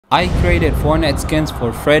I created Fortnite skins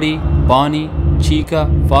for Freddy, Bonnie,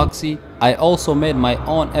 Chica, Foxy. I also made my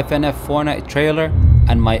own FNF Fortnite trailer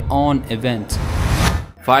and my own event.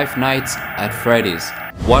 Five Nights at Freddy's,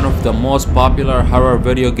 one of the most popular horror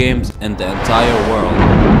video games in the entire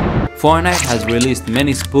world. Fortnite has released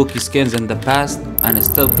many spooky skins in the past and is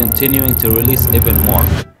still continuing to release even more,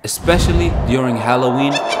 especially during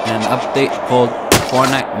Halloween in an update called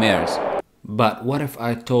Fortnite Mares. But what if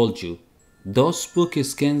I told you those spooky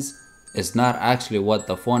skins is not actually what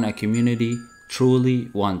the Fortnite community truly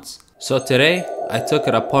wants? So today, I took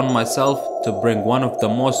it upon myself to bring one of the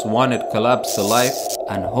most wanted collabs to life,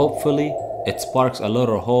 and hopefully it sparks a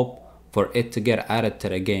little hope for it to get added to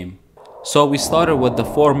the game. So we started with the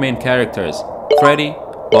four main characters, Freddy,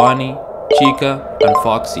 Bonnie, Chica, and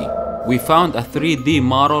Foxy. We found a 3D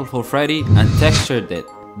model for Freddy and textured it.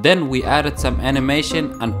 Then we added some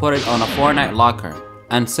animation and put it on a Fortnite locker.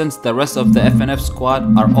 And since the rest of the FNF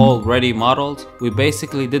squad are already modeled, we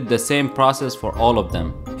basically did the same process for all of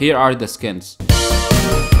them. Here are the skins.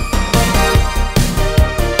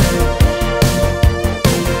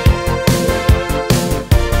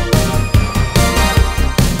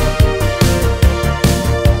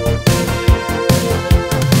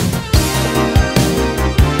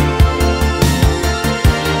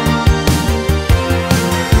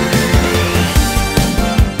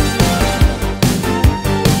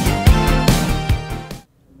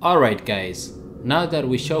 Alright guys, now that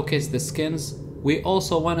we showcased the skins, we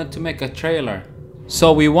also wanted to make a trailer.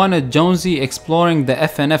 So we wanted Jonesy exploring the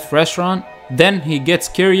FNF restaurant. Then he gets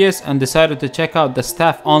curious and decided to check out the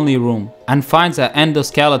staff only room and finds an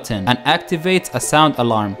endoskeleton and activates a sound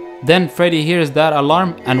alarm. Then Freddy hears that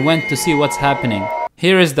alarm and went to see what's happening.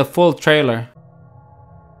 Here is the full trailer.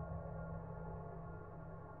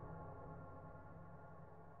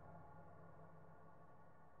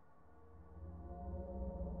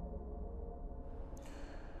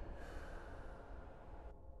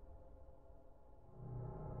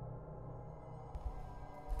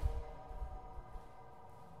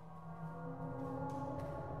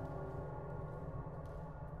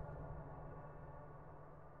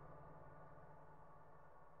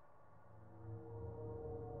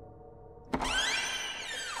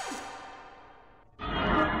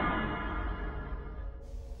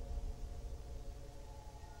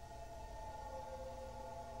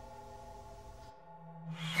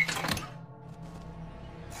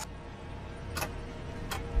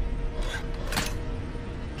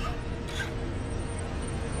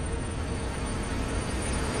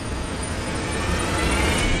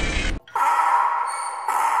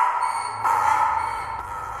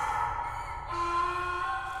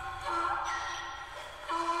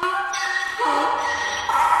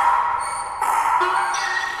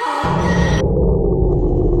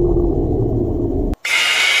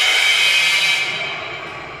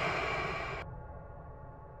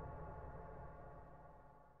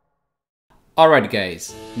 Alright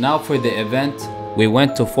guys, now for the event, we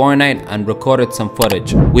went to Fortnite and recorded some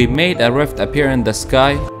footage. We made a rift appear in the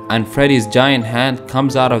sky and Freddy's giant hand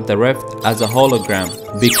comes out of the rift as a hologram,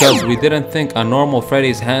 because we didn't think a normal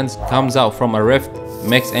Freddy's hands comes out from a rift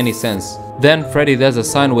makes any sense. Then Freddy does a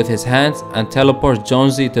sign with his hands and teleports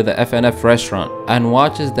Jonesy to the FNF restaurant and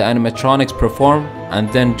watches the animatronics perform,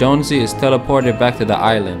 and then Jonesy is teleported back to the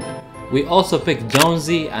island. We also picked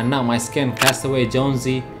Jonesy and not my skin Castaway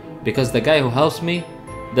Jonesy, because the guy who helps me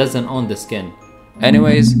doesn't own the skin.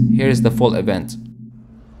 Anyways, here's the full event.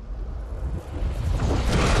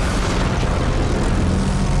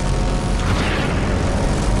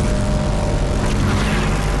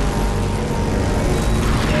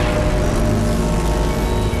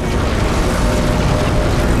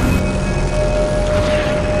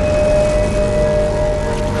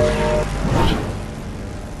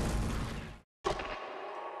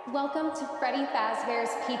 Welcome to Freddy Fazbear's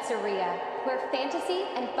Pizzeria, where fantasy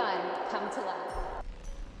and fun come to life.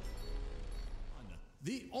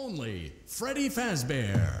 The only Freddy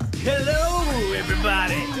Fazbear. Hello,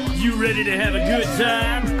 everybody. You ready to have a good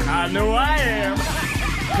time? I know I am.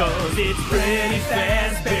 Cause it's Freddy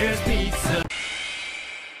Fazbear's Pizzeria.